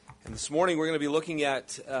This morning we're going to be looking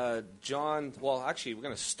at John, well actually we're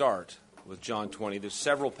going to start with John 20. There's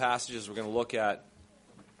several passages we're going to look at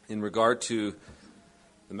in regard to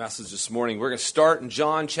the message this morning. We're going to start in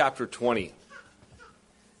John chapter 20.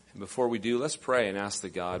 And before we do, let's pray and ask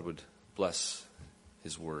that God would bless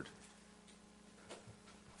His word.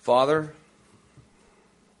 Father,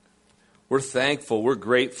 we're thankful, we're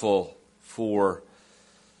grateful for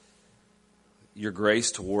your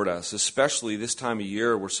grace toward us, especially this time of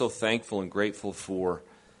year. We're so thankful and grateful for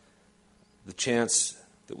the chance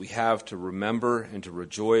that we have to remember and to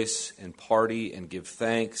rejoice and party and give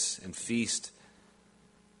thanks and feast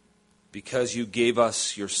because you gave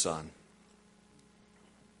us your Son.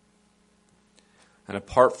 And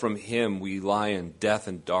apart from Him, we lie in death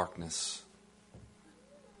and darkness.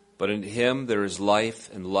 But in Him there is life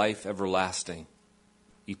and life everlasting,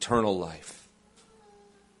 eternal life.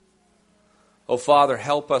 Oh, Father,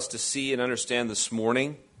 help us to see and understand this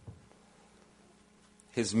morning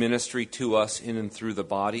His ministry to us in and through the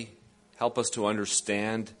body. Help us to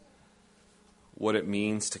understand what it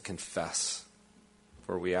means to confess.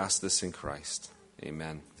 For we ask this in Christ.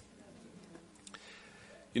 Amen.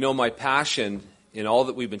 You know, my passion in all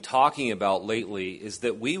that we've been talking about lately is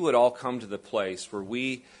that we would all come to the place where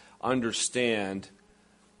we understand,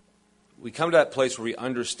 we come to that place where we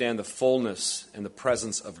understand the fullness and the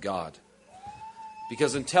presence of God.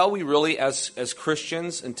 Because until we really, as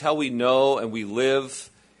Christians, until we know and we live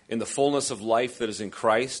in the fullness of life that is in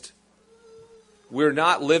Christ, we're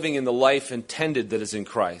not living in the life intended that is in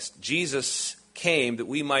Christ. Jesus came that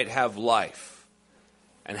we might have life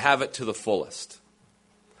and have it to the fullest.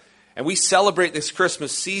 And we celebrate this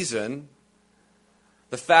Christmas season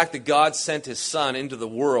the fact that God sent His Son into the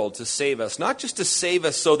world to save us. Not just to save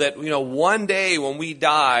us so that, one day when we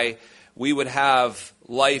die, we would have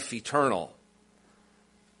life eternal.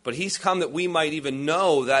 But He's come that we might even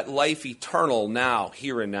know that life eternal now,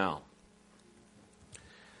 here and now.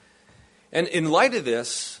 And in light of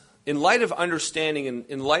this, in light of understanding and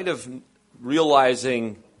in light of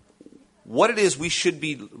realizing what it is we should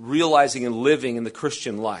be realizing and living in the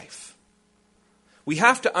Christian life, we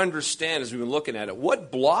have to understand, as we've been looking at it,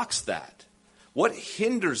 what blocks that? What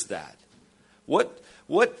hinders that? What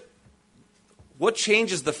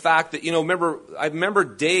changes the fact that, I remember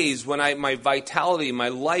days when my vitality, my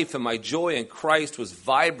life, and my joy in Christ was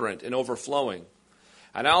vibrant and overflowing.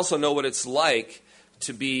 And I also know what it's like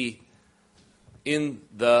to be in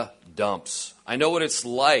the dumps. I know what it's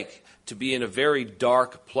like to be in a very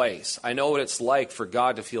dark place. I know what it's like for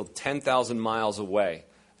God to feel 10,000 miles away,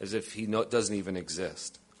 as if He doesn't even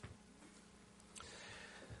exist.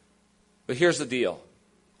 But here's the deal.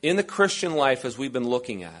 In the Christian life, as we've been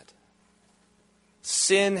looking at,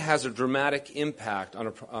 sin has a dramatic impact on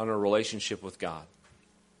a relationship with God.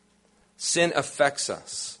 Sin affects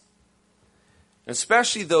us.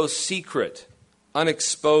 Especially those secret,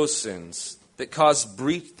 unexposed sins that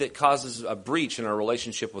causes a breach in our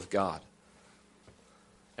relationship with God.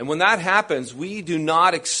 And when that happens, we do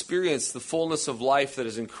not experience the fullness of life that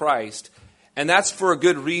is in Christ, and that's for a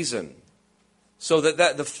good reason. So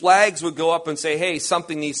that the flags would go up and say, hey,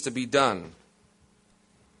 something needs to be done.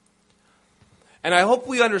 And I hope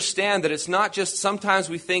we understand that it's not just sometimes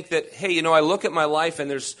we think that, hey, I look at my life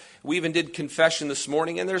and we even did confession this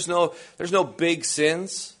morning and there's no big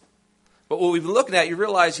sins. But what we've been looking at, you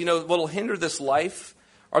realize, what will hinder this life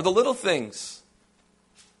are the little things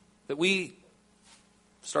that we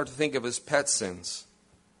start to think of as pet sins.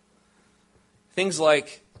 Things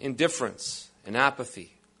like indifference and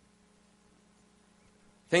apathy.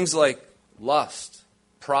 Things like lust,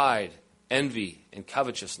 pride, envy, and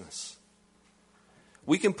covetousness.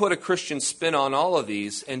 We can put a Christian spin on all of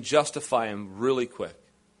these and justify them really quick.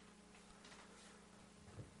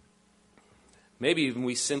 Maybe even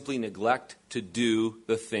we simply neglect to do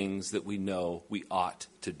the things that we know we ought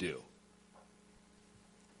to do.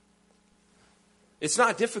 It's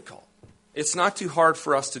not difficult. It's not too hard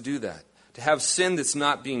for us to do that, to have sin that's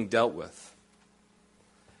not being dealt with.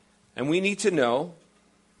 And we need to know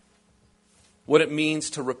what it means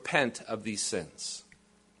to repent of these sins.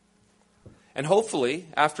 And hopefully,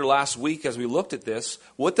 after last week, as we looked at this,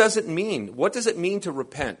 what does it mean? What does it mean to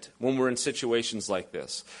repent when we're in situations like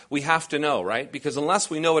this? We have to know, right? Because unless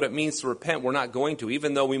we know what it means to repent, we're not going to,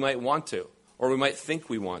 even though we might want to, or we might think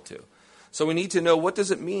we want to. So we need to know, what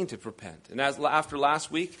does it mean to repent? And after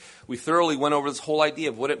last week, we thoroughly went over this whole idea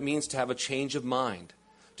of what it means to have a change of mind,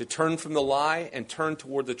 to turn from the lie and turn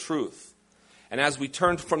toward the truth. And as we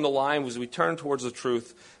turn from the lie, as we turn towards the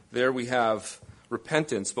truth, there we have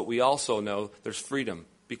repentance, but we also know there's freedom,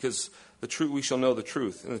 because the truth, we shall know the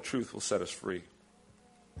truth, and the truth will set us free.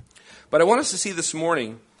 But I want us to see this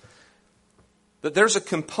morning that there's a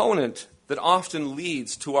component that often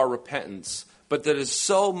leads to our repentance, but that is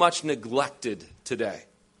so much neglected today.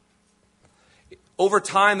 Over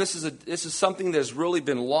time, this is something that has really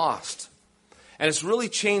been lost. And it's really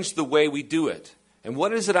changed the way we do it. And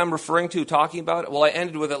what is it I'm referring to, talking about it? Well, I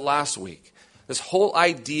ended with it last week. This whole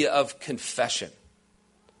idea of confession.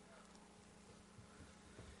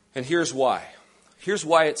 And here's why. Here's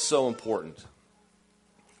why it's so important.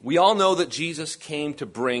 We all know that Jesus came to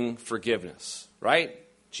bring forgiveness, right?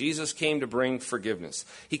 Jesus came to bring forgiveness.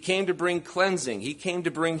 He came to bring cleansing. He came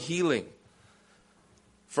to bring healing.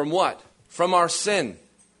 From what? From our sin.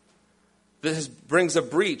 This brings a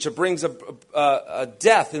breach. It brings a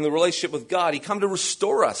death in the relationship with God. He came to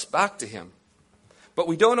restore us back to Him. But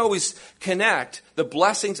we don't always connect the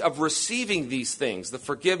blessings of receiving these things, the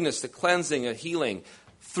forgiveness, the cleansing, the healing,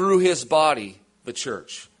 through His body, the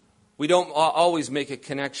church. We don't always make a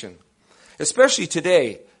connection. Especially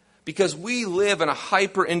today, because we live in a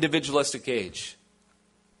hyper-individualistic age.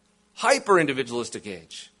 Hyper-individualistic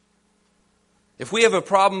age. If we have a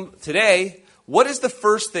problem today, what is the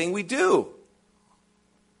first thing we do?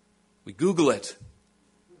 We Google it.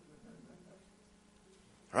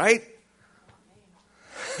 Right?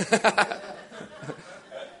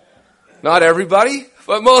 Not everybody,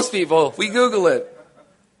 but most people. We Google it.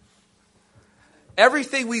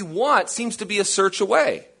 Everything we want seems to be a search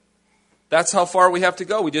away. That's how far we have to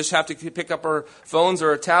go. We just have to pick up our phones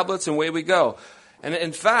or our tablets and away we go. And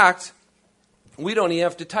in fact, we don't even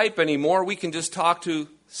have to type anymore. We can just talk to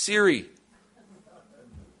Siri.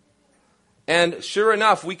 And sure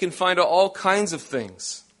enough, we can find out all kinds of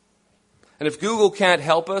things. And if Google can't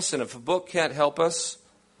help us, and if a book can't help us,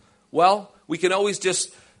 well, we can always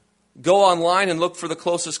just go online and look for the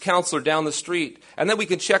closest counselor down the street. And then we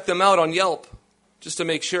can check them out on Yelp, just to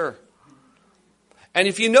make sure. And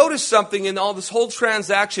if you notice something in all this whole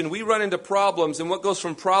transaction, we run into problems, and what goes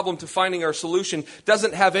from problem to finding our solution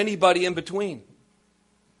doesn't have anybody in between.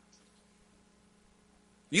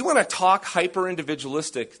 You want to talk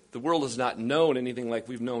hyper-individualistic, the world has not known anything like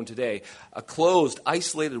we've known today. A closed,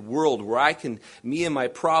 isolated world where me and my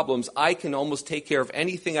problems, I can almost take care of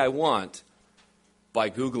anything I want by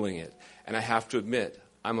Googling it. And I have to admit,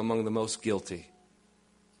 I'm among the most guilty.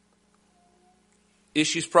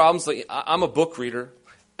 Issues, problems, like I'm a book reader,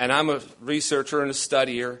 and I'm a researcher and a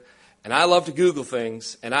studier, and I love to Google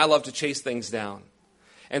things, and I love to chase things down.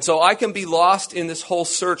 And so I can be lost in this whole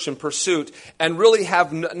search and pursuit and really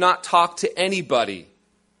have not talked to anybody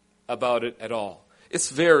about it at all. It's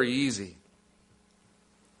very easy.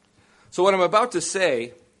 So what I'm about to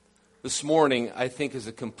say this morning, I think, is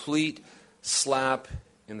a complete slap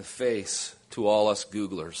in the face to all us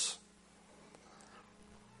Googlers.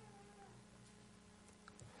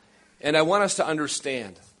 And I want us to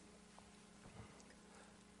understand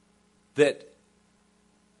that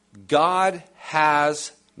God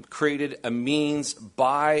has created a means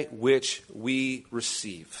by which we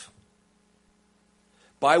receive.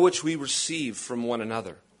 By which we receive from one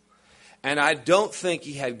another. And I don't think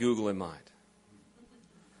He had Google in mind.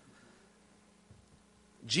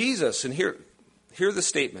 Jesus, and hear the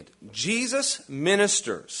statement. Jesus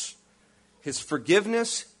ministers His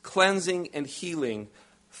forgiveness, cleansing, and healing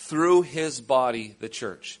through His body, the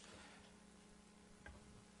church.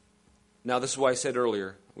 Now, this is why I said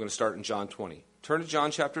earlier, I'm going to start in John 20. Turn to John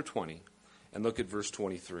chapter 20 and look at verse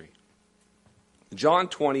 23. John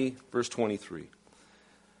 20, verse 23.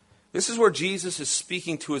 This is where Jesus is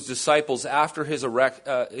speaking to His disciples after His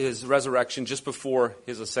resurrection, just before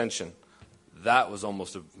His ascension. That was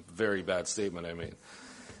almost a very bad statement I made.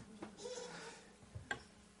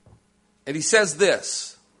 And He says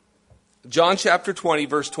this, John chapter 20,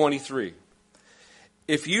 verse 23.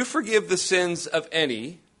 If you forgive the sins of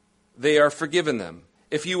any, they are forgiven them.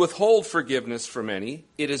 If you withhold forgiveness from any,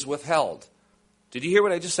 it is withheld. Did you hear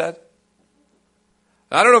what I just said?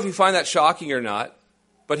 I don't know if you find that shocking or not,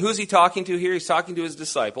 but who's He talking to here? He's talking to His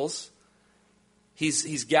disciples.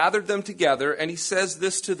 He's gathered them together, and He says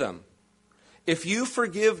this to them. If you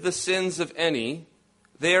forgive the sins of any,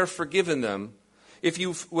 they are forgiven them. If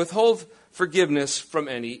you withhold forgiveness from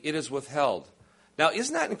any, it is withheld. Now,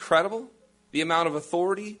 isn't that incredible? The amount of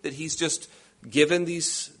authority that He's just given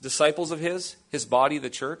these disciples of His body,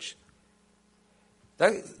 the church.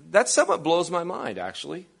 That somewhat blows my mind,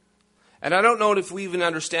 actually. And I don't know if we even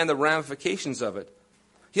understand the ramifications of it.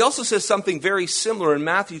 He also says something very similar in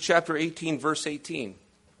Matthew chapter 18, verse 18.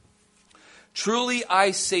 Truly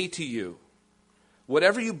I say to you,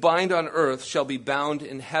 whatever you bind on earth shall be bound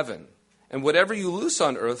in heaven, and whatever you loose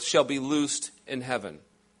on earth shall be loosed in heaven.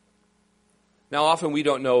 Now, often we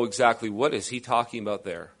don't know exactly what is He talking about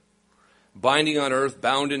there. binding on earth,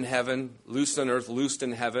 bound in heaven, loosed on earth, loosed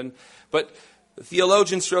in heaven. But the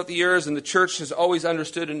theologians throughout the years and the church has always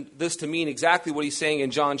understood this to mean exactly what he's saying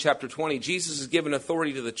in John chapter 20. Jesus has given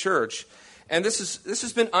authority to the church. And this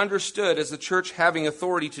has been understood as the church having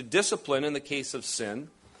authority to discipline in the case of sin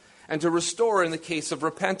and to restore in the case of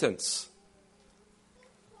repentance.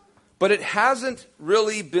 But it hasn't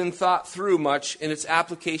really been thought through much in its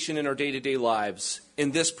application in our day-to-day lives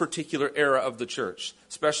in this particular era of the church,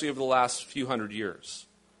 especially over the last few hundred years.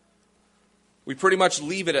 We pretty much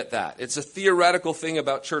leave it at that. It's a theoretical thing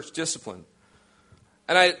about church discipline.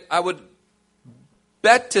 And I would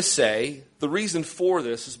bet to say the reason for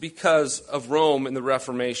this is because of Rome and the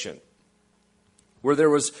Reformation, where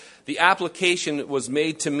the application was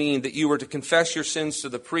made to mean that you were to confess your sins to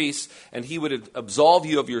the priest and he would absolve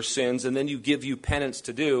you of your sins and then give you penance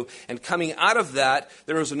to do. And coming out of that,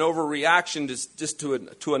 there was an overreaction just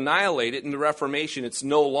to annihilate it. In the Reformation, it's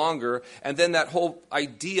no longer. And then that whole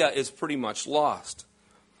idea is pretty much lost.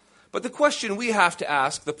 But the question we have to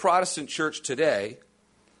ask the Protestant church today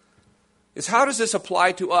is, how does this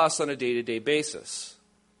apply to us on a day-to-day basis?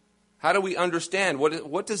 How do we understand?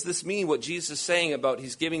 What does this mean, what Jesus is saying about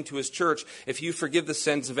he's giving to his church? If you forgive the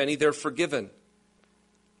sins of any, they're forgiven.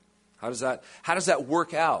 How does that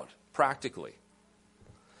work out practically?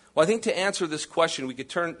 Well, I think to answer this question, we could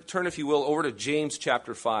turn, if you will, over to James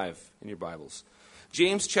chapter 5 in your Bibles.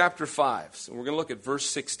 James chapter 5. So we're going to look at verse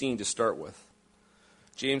 16 to start with.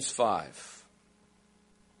 James 5.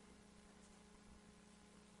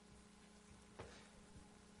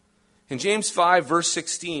 In James 5, verse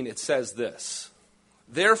 16, it says this: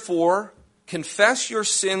 "Therefore, confess your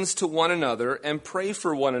sins to one another and pray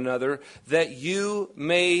for one another that you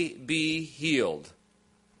may be healed."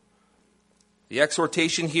 The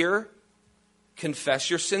exhortation here, confess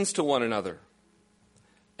your sins to one another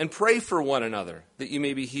and pray for one another that you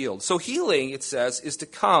may be healed. So healing, it says, is to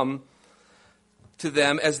come to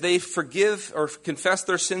them as they forgive or confess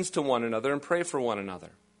their sins to one another and pray for one another.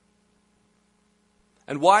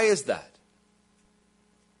 And why is that?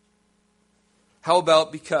 How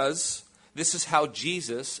about because this is how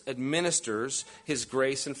Jesus administers his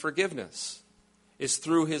grace and forgiveness, is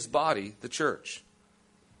through his body, the church.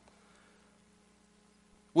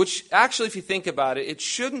 Which actually, if you think about it, it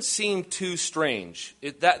shouldn't seem too strange.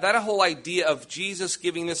 That whole idea of Jesus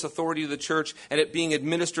giving this authority to the church and it being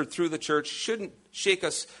administered through the church shouldn't shake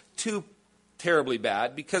us too terribly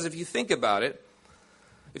bad, because if you think about it,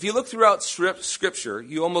 if you look throughout Scripture,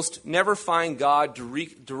 you almost never find God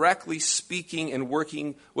directly speaking and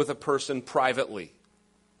working with a person privately.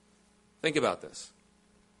 Think about this.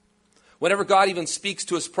 Whenever God even speaks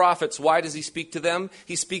to his prophets, why does he speak to them?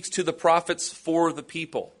 He speaks to the prophets for the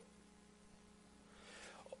people.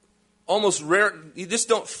 Almost rare, you just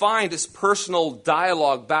don't find this personal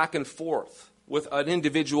dialogue back and forth with an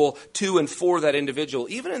individual to and for that individual.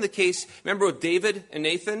 Even in the case, remember with David and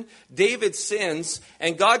Nathan? David sins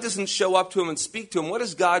and God doesn't show up to him and speak to him. What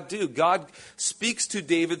does God do? God speaks to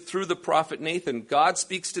David through the prophet Nathan. God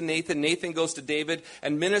speaks to Nathan. Nathan goes to David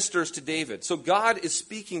and ministers to David. So God is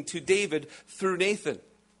speaking to David through Nathan.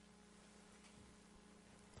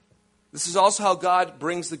 This is also how God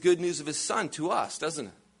brings the good news of his Son to us, doesn't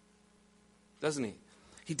it? Doesn't he?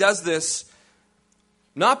 He does this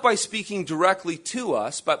not by speaking directly to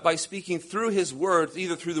us, but by speaking through his word,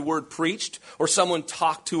 either through the word preached, or someone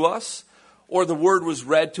talked to us, or the word was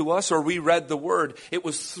read to us, or we read the word. It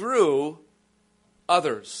was through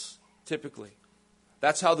others, typically.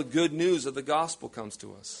 That's how the good news of the gospel comes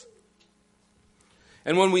to us.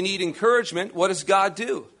 And when we need encouragement, what does God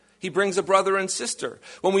do? He brings a brother and sister.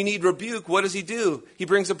 When we need rebuke, what does he do? He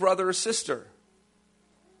brings a brother or sister.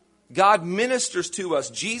 God ministers to us.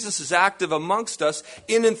 Jesus is active amongst us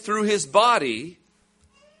in and through his body,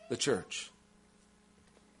 the church.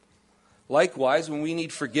 Likewise, when we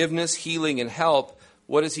need forgiveness, healing, and help,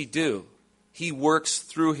 what does he do? He works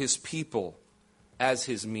through his people as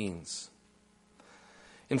his means.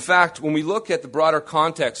 In fact, when we look at the broader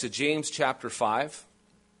context of James chapter 5,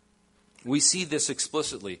 we see this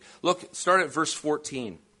explicitly. Look, start at verse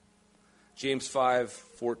 14. James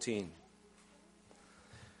 5:14.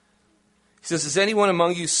 He says, "Is anyone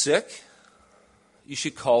among you sick? You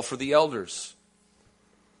should call for the elders."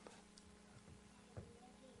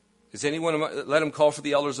 Let him call for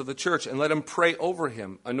the elders of the church, and let him pray over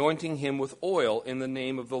him, anointing him with oil in the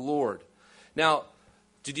name of the Lord. Now,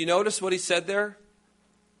 did you notice what he said there?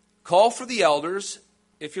 Call for the elders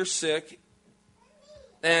if you're sick,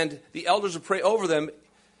 and the elders will pray over them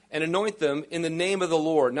and anoint them in the name of the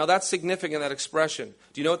Lord. Now, that's significant, that expression.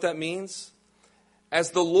 Do you know what that means?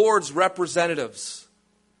 As the Lord's representatives,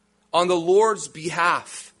 on the Lord's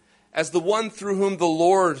behalf, as the one through whom the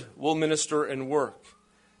Lord will minister and work,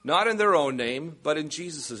 not in their own name, but in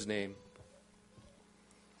Jesus' name.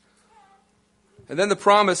 And then the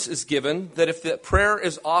promise is given that if the prayer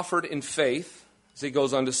is offered in faith, as he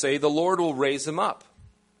goes on to say, the Lord will raise him up.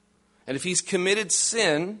 And if he's committed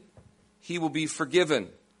sin, he will be forgiven,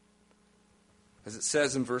 as it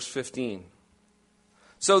says in verse 15.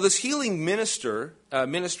 So this healing ministry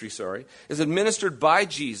is administered by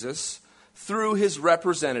Jesus through his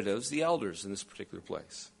representatives, the elders, in this particular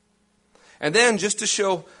place. And then, just to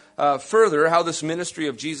show further how this ministry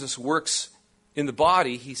of Jesus works in the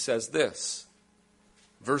body, he says this.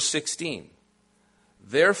 Verse 16.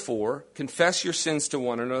 Therefore, confess your sins to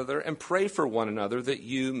one another and pray for one another that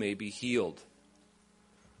you may be healed.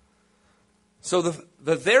 So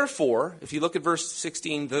the therefore, if you look at verse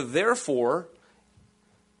 16, the therefore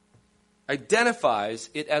identifies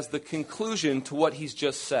it as the conclusion to what he's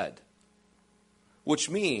just said. Which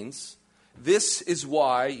means, this is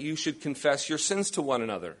why you should confess your sins to one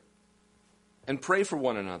another and pray for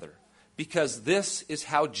one another. Because this is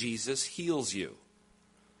how Jesus heals you.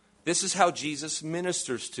 This is how Jesus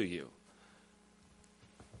ministers to you.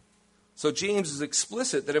 So James is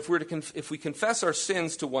explicit that if we confess our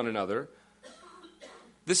sins to one another,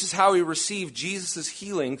 this is how we receive Jesus'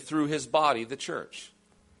 healing through his body, the church.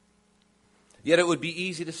 Yet it would be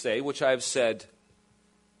easy to say, which I've said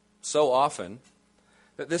so often,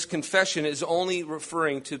 that this confession is only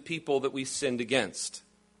referring to people that we sinned against.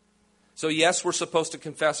 So yes, we're supposed to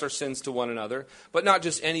confess our sins to one another, but not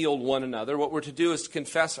just any old one another. What we're to do is to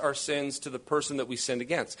confess our sins to the person that we sinned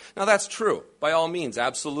against. Now that's true, by all means,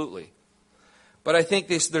 absolutely. But I think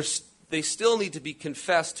they still need to be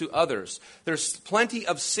confessed to others. There's plenty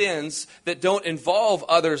of sins that don't involve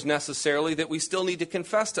others necessarily that we still need to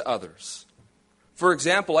confess to others. For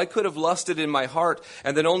example, I could have lusted in my heart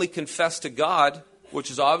and then only confessed to God,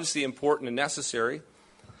 which is obviously important and necessary,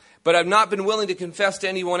 but I've not been willing to confess to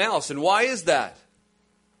anyone else. And why is that?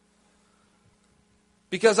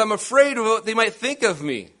 Because I'm afraid of what they might think of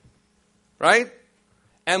me, right?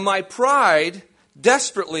 And my pride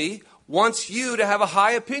desperately wants you to have a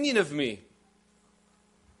high opinion of me.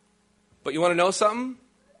 But you want to know something?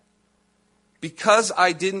 Because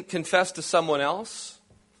I didn't confess to someone else,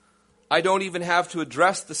 I don't even have to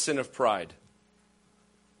address the sin of pride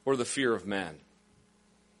or the fear of man.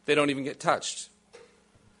 They don't even get touched.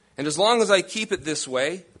 And as long as I keep it this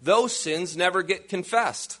way, those sins never get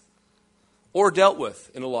confessed or dealt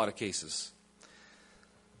with in a lot of cases.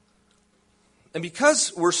 And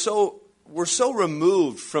because we're so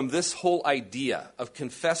removed from this whole idea of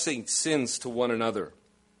confessing sins to one another,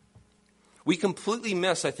 we completely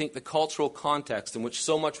miss, I think, the cultural context in which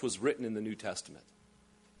so much was written in the New Testament.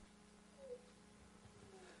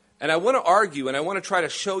 And I want to argue and I want to try to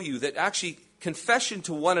show you that actually confession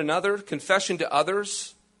to one another, confession to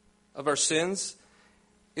others of our sins,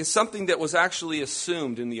 is something that was actually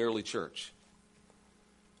assumed in the early church.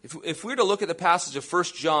 If we were to look at the passage of 1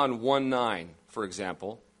 John 1:9, for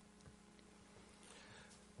example,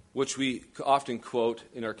 which we often quote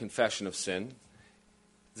in our confession of sin,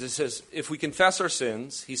 it says, if we confess our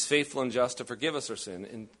sins, he's faithful and just to forgive us our sin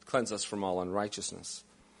and cleanse us from all unrighteousness.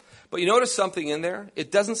 But you notice something in there?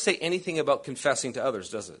 It doesn't say anything about confessing to others,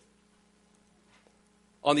 does it?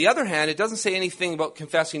 On the other hand, it doesn't say anything about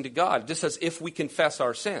confessing to God. It just says, if we confess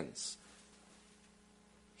our sins,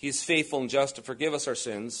 he is faithful and just to forgive us our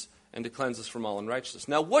sins and to cleanse us from all unrighteousness.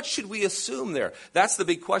 Now, what should we assume there? That's the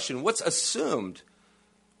big question. What's assumed?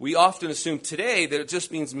 We often assume today that it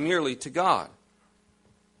just means merely to God.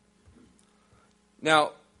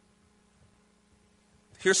 Now,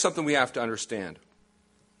 here's something we have to understand.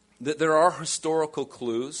 That there are historical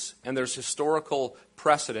clues and there's historical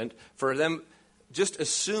precedent for them just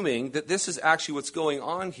assuming that this is actually what's going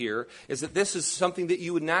on here, is that this is something that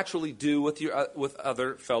you would naturally do with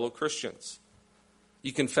other fellow Christians.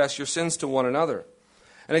 You confess your sins to one another.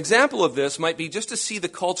 An example of this might be just to see the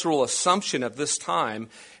cultural assumption of this time.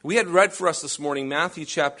 We had read for us this morning Matthew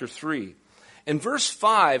chapter 3. In verse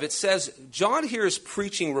 5, it says, John here is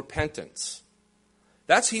preaching repentance.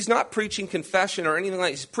 He's not preaching confession or anything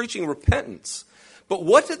like that. He's preaching repentance. But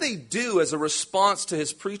what did they do as a response to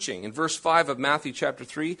his preaching? In verse 5 of Matthew chapter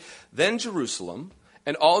 3, then Jerusalem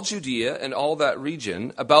and all Judea and all that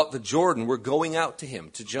region about the Jordan were going out to him,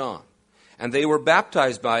 to John. And they were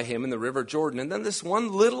baptized by him in the river Jordan. And then this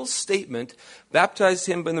one little statement, baptized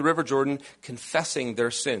him in the river Jordan, confessing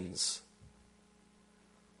their sins.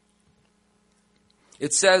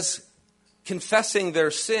 It says, confessing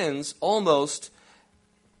their sins almost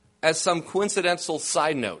as some coincidental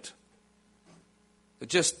side note.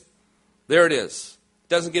 There it is.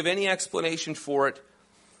 Doesn't give any explanation for it.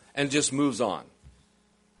 and just moves on.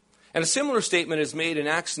 And a similar statement is made in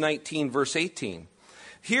Acts 19, verse 18.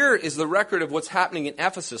 Here is the record of what's happening in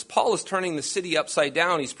Ephesus. Paul is turning the city upside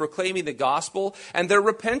down. He's proclaiming the gospel, and they're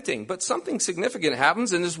repenting. But something significant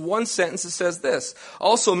happens. In this one sentence, it says this: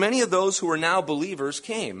 also, many of those who are now believers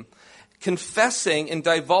came, confessing and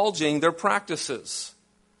divulging their practices.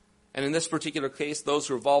 And in this particular case, those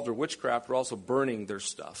who were involved in witchcraft were also burning their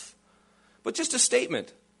stuff. But just a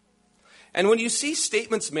statement. And when you see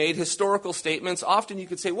statements made, historical statements, often you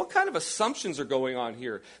could say, what kind of assumptions are going on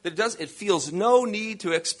here? It feels no need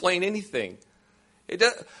to explain anything.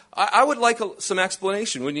 I would like some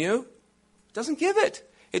explanation, wouldn't you? It doesn't give it.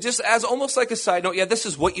 It just as almost like a side note, this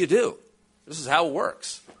is what you do. This is how it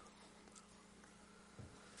works.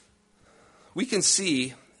 We can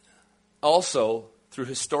see also through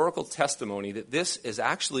historical testimony that this is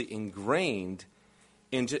actually ingrained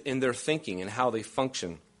in their thinking and how they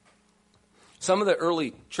function. Some of the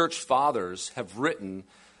early church fathers have written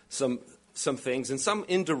some things, and some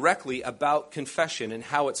indirectly, about confession and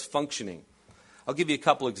how it's functioning. I'll give you a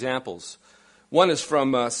couple examples. One is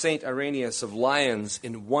from St. Irenaeus of Lyons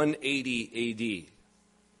in 180 A.D.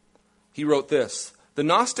 He wrote this: the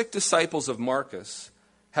Gnostic disciples of Marcus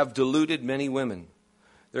have deluded many women.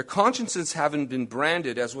 Their consciences haven't been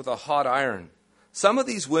branded as with a hot iron. Some of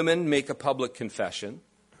these women make a public confession,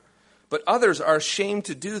 but others are ashamed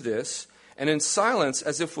to do this, and in silence,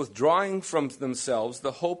 as if withdrawing from themselves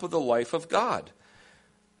the hope of the life of God.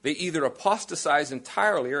 They either apostatize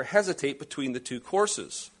entirely or hesitate between the two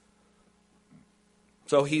courses.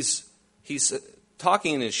 So he's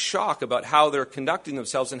talking in his shock about how they're conducting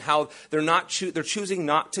themselves and how they're choosing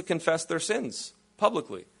not to confess their sins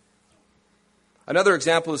publicly. Another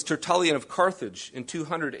example is Tertullian of Carthage in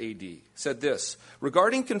 200 A.D. said this: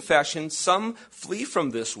 regarding confession, some flee from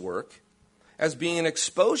this work as being an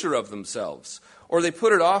exposure of themselves, or they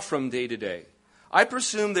put it off from day to day. I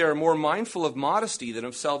presume they are more mindful of modesty than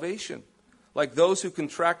of salvation, like those who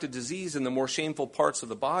contract a disease in the more shameful parts of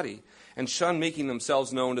the body, and shun making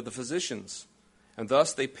themselves known to the physicians, and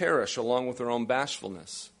thus they perish along with their own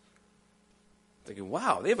bashfulness. Thinking,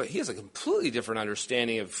 wow, he has a completely different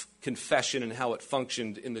understanding of confession and how it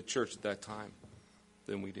functioned in the church at that time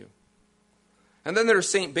than we do. And then there's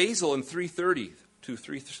St. Basil in 330 to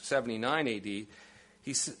 379 A.D.,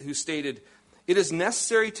 who stated, it is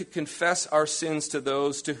necessary to confess our sins to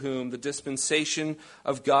those to whom the dispensation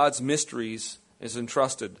of God's mysteries is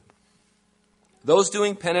entrusted. Those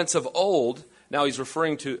doing penance of old, now he's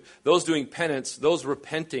referring to those doing penance, those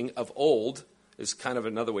repenting of old, is kind of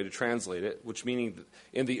another way to translate it, which meaning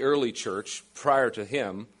in the early church, prior to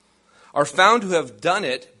him, are found to have done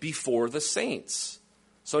it before the saints.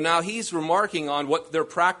 So now he's remarking on what their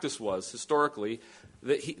practice was historically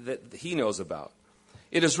that he knows about.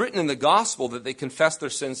 It is written in the gospel that they confessed their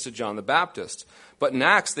sins to John the Baptist, but in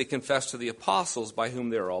Acts they confessed to the apostles by whom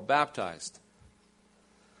they were all baptized.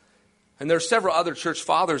 And there are several other church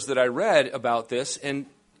fathers that I read about this, and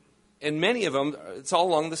many of them, it's all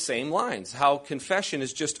along the same lines, how confession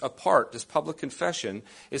is just a part, this public confession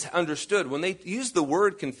is understood. When they use the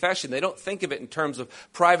word confession, they don't think of it in terms of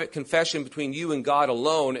private confession between you and God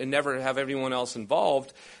alone and never have everyone else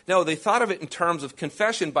involved. No, they thought of it in terms of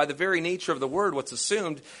confession. By the very nature of the word, what's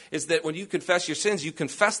assumed is that when you confess your sins, you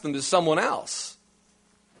confess them to someone else.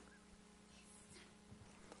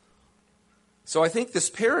 So I think this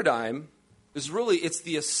paradigm is really, it's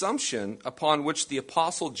the assumption upon which the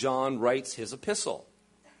Apostle John writes his epistle.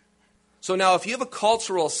 So now if you have a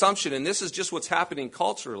cultural assumption, and this is just what's happening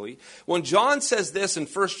culturally, when John says this in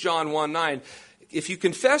 1 John 1:9, if you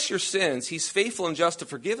confess your sins, he's faithful and just to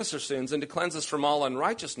forgive us our sins and to cleanse us from all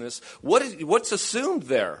unrighteousness. What's assumed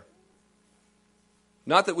there?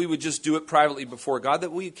 Not that we would just do it privately before God,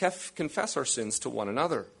 that we confess our sins to one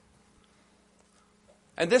another.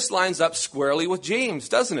 And this lines up squarely with James,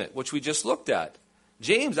 doesn't it? Which we just looked at.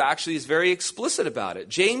 James actually is very explicit about it.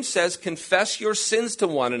 James says, confess your sins to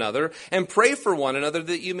one another and pray for one another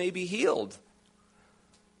that you may be healed.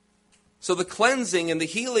 So the cleansing and the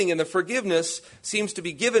healing and the forgiveness seems to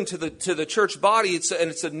be given to the church body,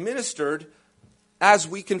 and it's administered as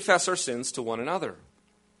we confess our sins to one another.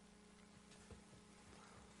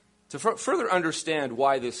 To further understand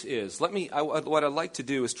why this is, what I'd like to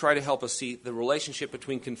do is try to help us see the relationship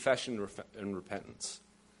between confession and repentance.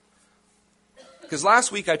 Because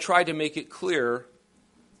last week I tried to make it clear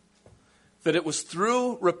that it was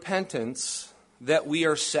through repentance that we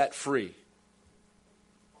are set free.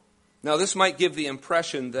 Now, this might give the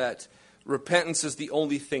impression that repentance is the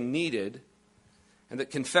only thing needed, and that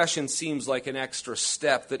confession seems like an extra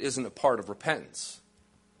step that isn't a part of repentance.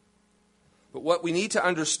 But what we need to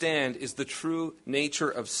understand is the true nature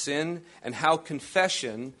of sin and how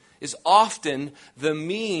confession is often the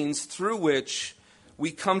means through which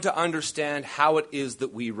we come to understand how it is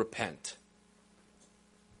that we repent.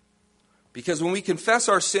 Because when we confess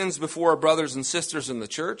our sins before our brothers and sisters in the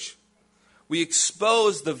church, we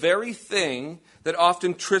expose the very thing that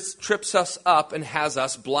often trips us up and has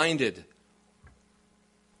us blinded.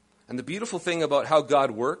 And the beautiful thing about how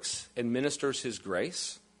God works and ministers His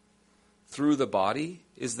grace through the body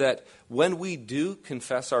is that when we do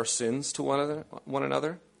confess our sins to one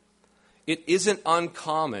another, it isn't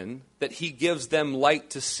uncommon that He gives them light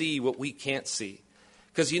to see what we can't see.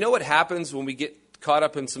 Because you know what happens when we get caught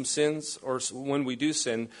up in some sins, or when we do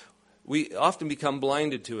sin, we often become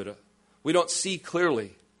blinded to it. We don't see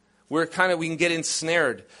clearly. We can get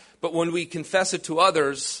ensnared. But when we confess it to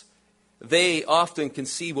others, they often can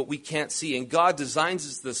see what we can't see. And God designs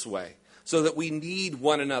us this way so that we need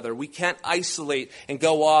one another. We can't isolate and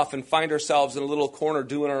go off and find ourselves in a little corner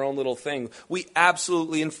doing our own little thing. We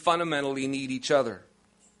absolutely and fundamentally need each other.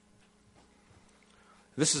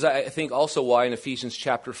 This is, I think, also why in Ephesians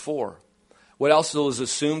chapter 4, what else is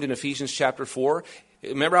assumed in Ephesians chapter 4?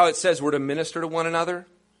 Remember how it says we're to minister to one another?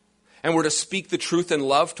 And we're to speak the truth in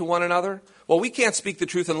love to one another? Well, we can't speak the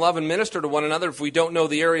truth in love and minister to one another if we don't know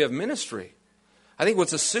the area of ministry. I think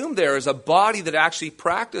what's assumed there is a body that actually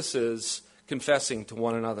practices confessing to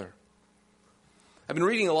one another. I've been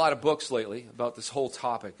reading a lot of books lately about this whole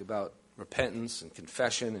topic, about repentance and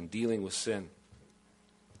confession and dealing with sin.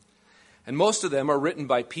 And most of them are written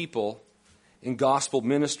by people in gospel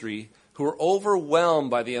ministry who are overwhelmed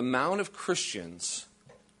by the amount of Christians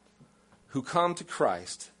who come to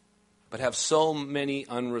Christ but have so many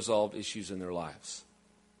unresolved issues in their lives.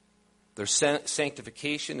 Their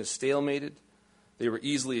sanctification is stalemated. They were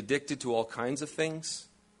easily addicted to all kinds of things.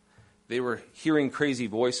 They were hearing crazy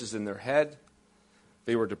voices in their head.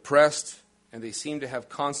 They were depressed, and they seemed to have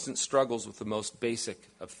constant struggles with the most basic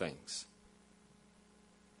of things.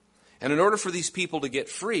 And in order for these people to get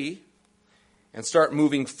free and start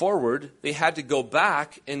moving forward, they had to go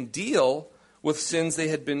back and deal with sins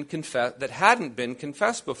that hadn't been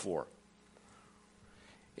confessed before.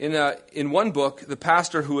 In one book, the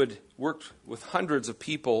pastor who had worked with hundreds of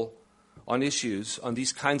people on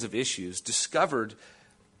these kinds of issues, discovered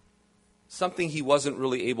something he wasn't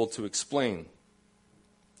really able to explain.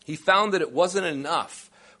 He found that it wasn't enough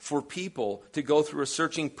for people to go through a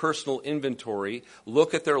searching personal inventory,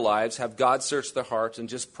 look at their lives, have God search their hearts, and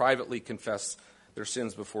just privately confess their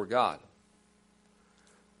sins before God.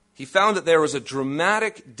 He found that there was a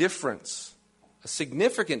dramatic difference, a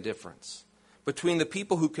significant difference, between the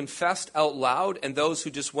people who confessed out loud and those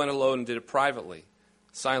who just went alone and did it privately,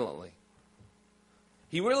 silently.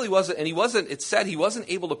 He really wasn't, and it said he wasn't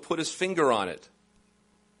able to put his finger on it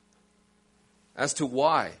as to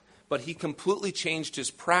why. But he completely changed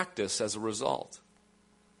his practice as a result.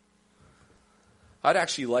 I'd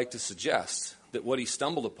actually like to suggest that what he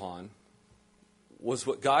stumbled upon was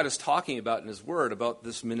what God is talking about in His Word about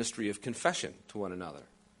this ministry of confession to one another.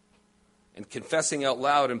 And confessing out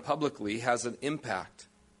loud and publicly has an impact.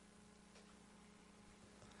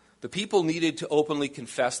 The people needed to openly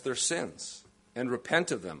confess their sins and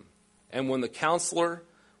repent of them. And when the counselor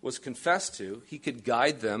was confessed to, he could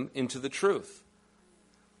guide them into the truth.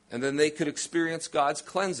 And then they could experience God's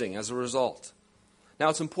cleansing as a result. Now,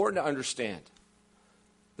 it's important to understand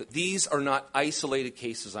that these are not isolated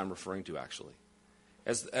cases I'm referring to, actually.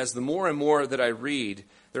 As the more and more that I read,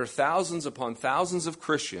 there are thousands upon thousands of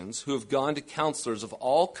Christians who have gone to counselors of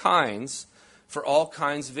all kinds for all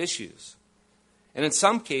kinds of issues. And in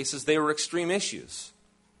some cases, they were extreme issues.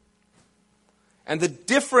 And the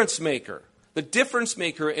difference maker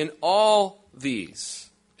in all these,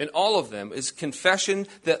 in all of them, is confession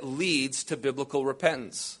that leads to biblical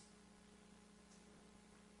repentance.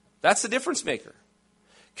 That's the difference maker.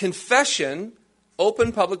 Confession,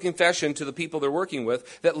 open public confession to the people they're working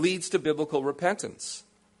with, that leads to biblical repentance.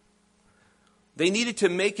 They needed to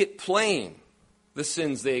make it plain, the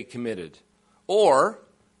sins they had committed. Or,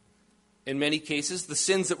 in many cases, the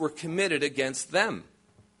sins that were committed against them.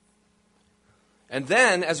 And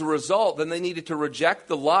then, as a result, then they needed to reject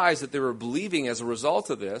the lies that they were believing as a result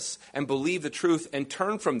of this and believe the truth and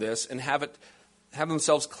turn from this and have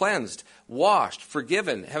themselves cleansed, washed,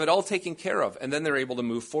 forgiven, have it all taken care of, and then they're able to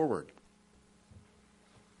move forward.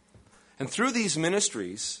 And through these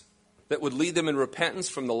ministries that would lead them in repentance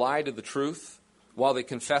from the lie to the truth while they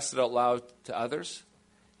confessed it out loud to others,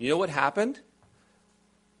 you know what happened?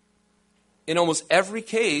 In almost every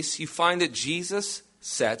case, you find that Jesus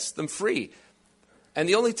sets them free. And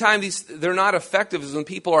the only time they're not effective is when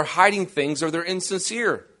people are hiding things or they're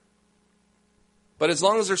insincere. But as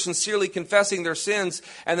long as they're sincerely confessing their sins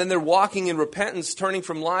and then they're walking in repentance, turning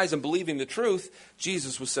from lies and believing the truth,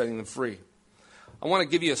 Jesus was setting them free. I want to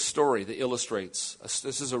give you a story that illustrates.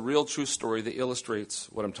 This is a real true story that illustrates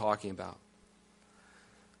what I'm talking about.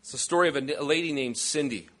 It's the story of a lady named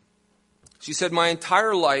Cindy. She said, "My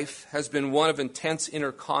entire life has been one of intense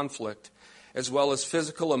inner conflict, as well as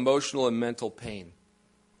physical, emotional, and mental pain.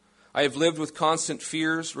 I have lived with constant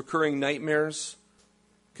fears, recurring nightmares,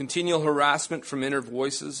 continual harassment from inner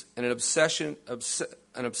voices, and an obsessive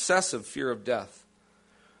fear of death.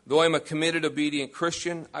 Though I am a committed, obedient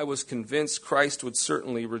Christian, I was convinced Christ would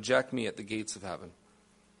certainly reject me at the gates of heaven.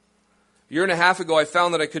 A year and a half ago, I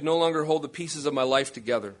found that I could no longer hold the pieces of my life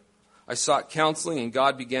together. I sought counseling, and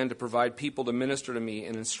God began to provide people to minister to me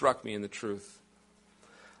and instruct me in the truth.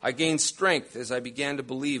 I gained strength as I began to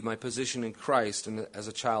believe my position in Christ and as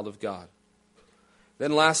a child of God.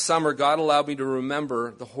 Then last summer, God allowed me to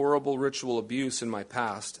remember the horrible ritual abuse in my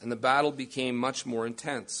past, and the battle became much more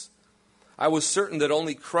intense. I was certain that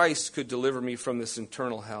only Christ could deliver me from this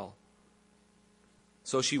internal hell.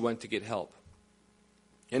 So she went to get help.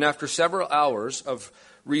 And after several hours of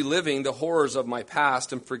reliving the horrors of my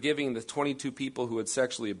past and forgiving the 22 people who had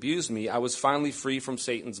sexually abused me, I was finally free from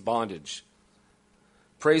Satan's bondage,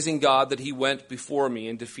 praising God that he went before me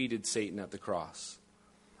and defeated Satan at the cross.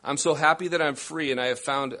 I'm so happy that I'm free and I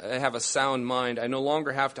have a sound mind. I no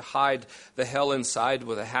longer have to hide the hell inside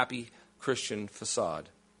with a happy Christian facade."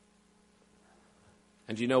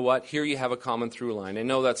 And you know what? Here you have a common through line. I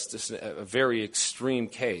know that's just a very extreme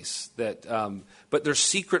case, but there's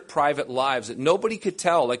secret private lives that nobody could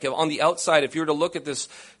tell. Like on the outside, if you were to look at this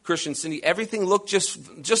Christian Cindy, everything looked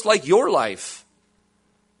just like your life.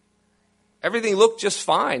 Everything looked just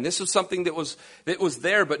fine. This was something that was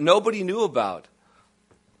there, but nobody knew about.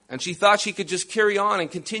 And she thought she could just carry on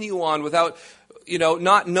and continue on without,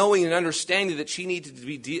 not knowing and understanding that she needed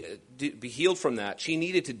to be healed from that. She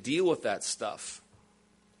needed to deal with that stuff.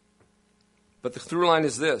 But the through line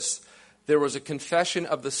is this. There was a confession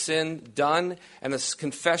of the sin done and a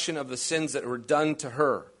confession of the sins that were done to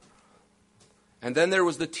her. And then there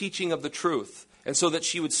was the teaching of the truth. And so that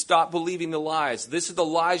she would stop believing the lies. This is the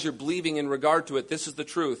lies you're believing in regard to it. This is the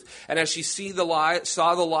truth. And as she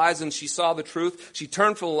saw the lies and she saw the truth, she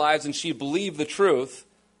turned from the lies and she believed the truth.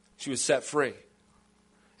 She was set free.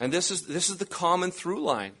 And this is the common through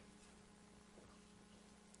line.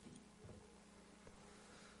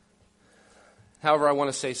 However, I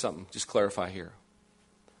want to say something, just clarify here.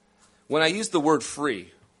 When I use the word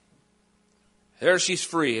free, there she's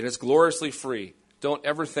free and it's gloriously free. Don't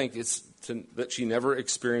ever think that she never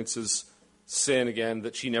experiences sin again,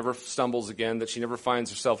 that she never stumbles again, that she never finds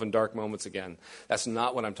herself in dark moments again. That's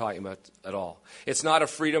not what I'm talking about at all. It's not a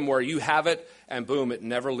freedom where you have it and boom, it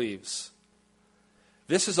never leaves.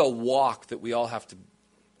 This is a walk that we all have to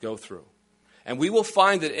go through. And we will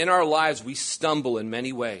find that in our lives we stumble in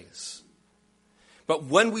many ways. But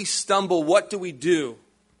when we stumble, what do we do?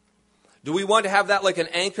 Do we want to have that like an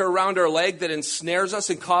anchor around our leg that ensnares us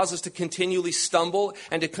and causes us to continually stumble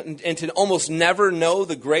and to almost never know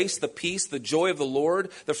the grace, the peace, the joy of the Lord,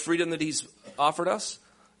 the freedom that he's offered us?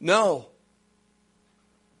 No.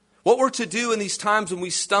 What we're to do in these times when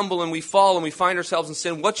we stumble and we fall and we find ourselves in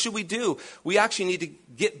sin, what should we do? We actually need to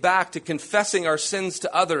get back to confessing our sins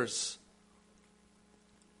to others.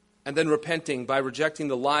 And then repenting by rejecting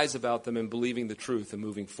the lies about them and believing the truth and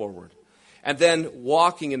moving forward. And then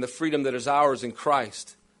walking in the freedom that is ours in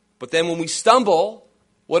Christ. But then when we stumble,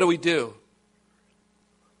 what do?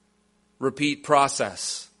 Repeat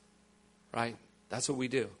process. Right? That's what we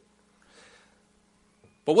do.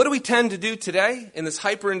 But what do we tend to do today in this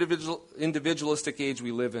hyper-individualistic age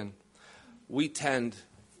we live in? We tend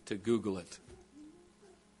to Google it.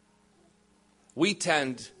 We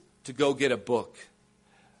tend to go get a book.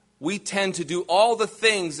 We tend to do all the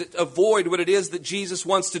things that avoid what it is that Jesus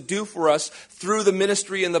wants to do for us through the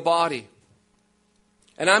ministry in the body.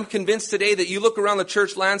 And I'm convinced today that you look around the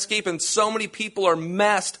church landscape and so many people are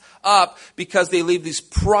messed up because they live these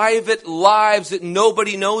private lives that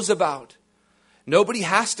nobody knows about. Nobody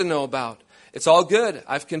has to know about. It's all good.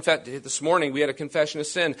 I've confessed. This morning we had a confession of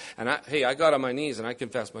sin. And I got on my knees and I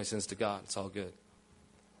confessed my sins to God. It's all good.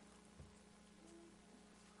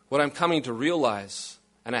 What I'm coming to realize,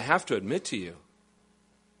 and I have to admit to you,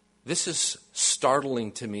 this is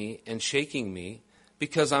startling to me and shaking me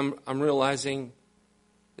because I'm realizing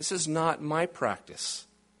this is not my practice.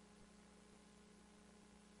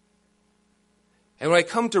 And what I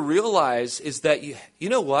come to realize is that, you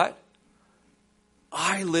know what?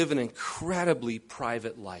 I live an incredibly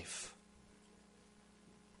private life.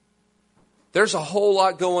 There's a whole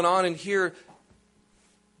lot going on in here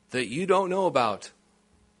that you don't know about.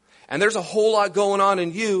 And there's a whole lot going on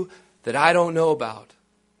in you that I don't know about.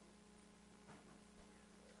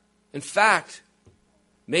 In fact,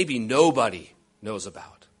 maybe nobody knows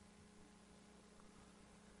about.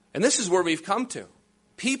 And this is where we've come to.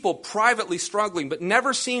 People privately struggling, but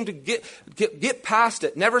never seem to get past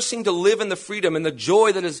it, never seem to live in the freedom and the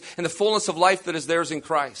joy that is and the fullness of life that is theirs in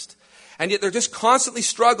Christ. And yet they're just constantly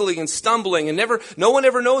struggling and stumbling, and no one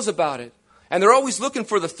ever knows about it. And they're always looking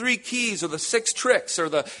for the 3 keys or the 6 tricks or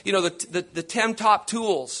the 10 top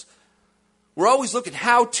tools. We're always looking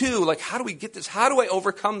how do we get this? How do I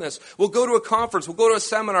overcome this? We'll go to a conference, we'll go to a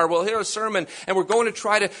seminar, we'll hear a sermon, and we're going to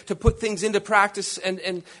try to put things into practice,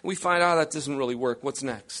 and we find out that doesn't really work. What's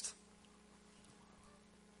next?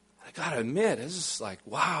 I got to admit, this is like,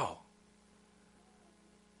 wow.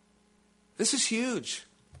 This is huge.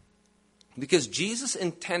 Because Jesus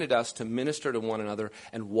intended us to minister to one another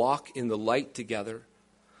and walk in the light together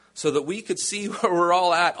so that we could see where we're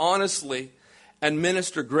all at honestly and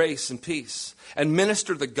minister grace and peace and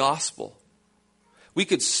minister the gospel. We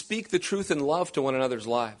could speak the truth in love to one another's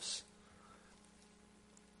lives.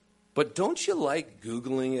 But don't you like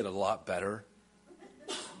Googling it a lot better?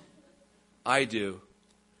 I do.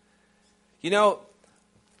 You know,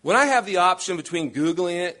 when I have the option between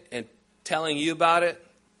Googling it and telling you about it,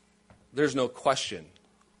 there's no question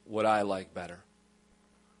what I like better.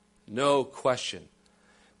 No question.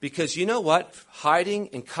 Because you know what? Hiding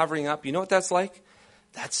and covering up, you know what that's like?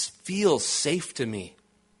 That feels safe to me.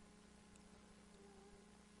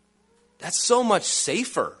 That's so much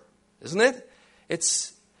safer, isn't it?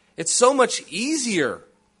 It's so much easier.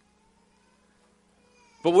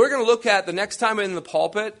 But we're going to look at the next time in the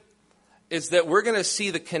pulpit is that we're going to see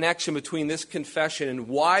the connection between this confession and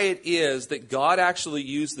why it is that God actually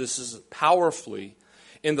used this as powerfully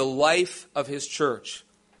in the life of his church.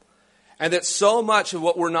 And that so much of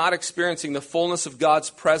what we're not experiencing, the fullness of God's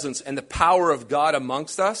presence and the power of God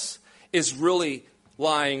amongst us, is really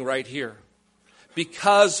lying right here.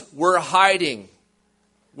 Because we're hiding,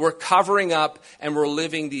 we're covering up, and we're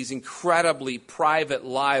living these incredibly private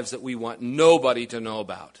lives that we want nobody to know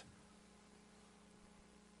about.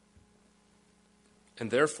 And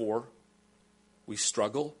therefore, we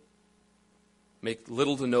struggle, make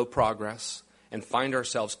little to no progress, and find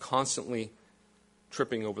ourselves constantly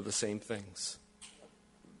tripping over the same things.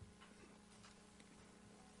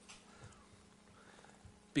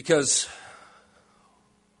 Because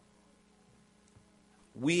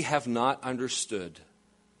we have not understood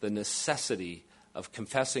the necessity of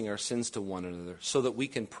confessing our sins to one another so that we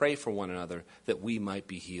can pray for one another that we might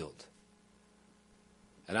be healed.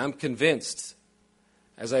 And I'm convinced,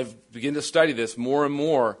 as I begin to study this more and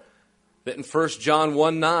more, that in 1 John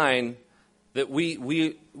 1:9, that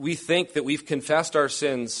we think that we've confessed our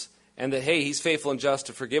sins and that, hey, he's faithful and just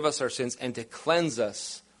to forgive us our sins and to cleanse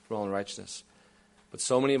us from all unrighteousness. But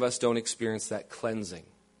so many of us don't experience that cleansing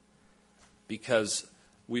because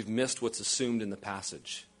we've missed what's assumed in the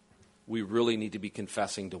passage. We really need to be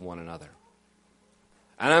confessing to one another.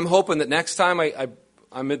 And I'm hoping that next time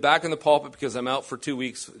I'm back in the pulpit because I'm out for 2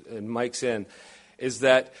 weeks and Mike's in, is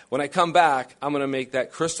that when I come back, I'm going to make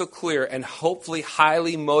that crystal clear and hopefully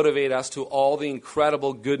highly motivate us to all the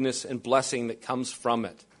incredible goodness and blessing that comes from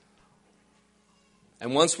it.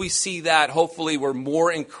 And once we see that, hopefully we're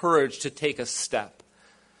more encouraged to take a step.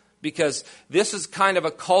 Because this is kind of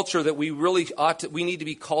a culture that we need to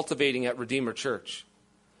be cultivating at Redeemer Church.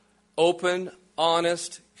 Open,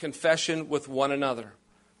 honest confession with one another,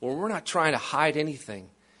 where we're not trying to hide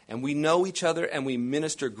anything. And we know each other and we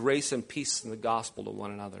minister grace and peace in the gospel to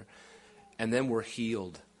one another. And then we're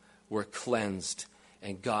healed, we're cleansed,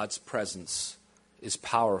 and God's presence is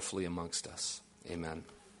powerfully amongst us. Amen.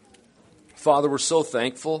 Father, we're so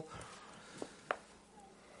thankful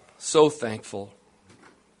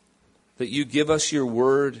that you give us your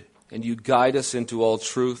word and you guide us into all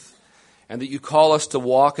truth, and that you call us to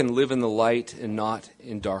walk and live in the light and not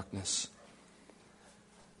in darkness.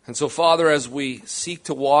 And so, Father, as we seek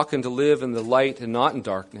to walk and to live in the light and not in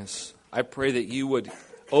darkness, I pray that you would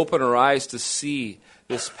open our eyes to see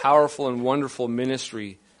this powerful and wonderful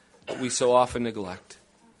ministry that we so often neglect.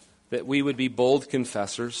 That we would be bold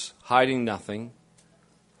confessors, hiding nothing,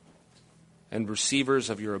 and receivers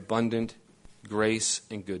of your abundant grace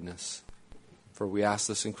and goodness. For we ask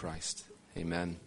this in Christ. Amen.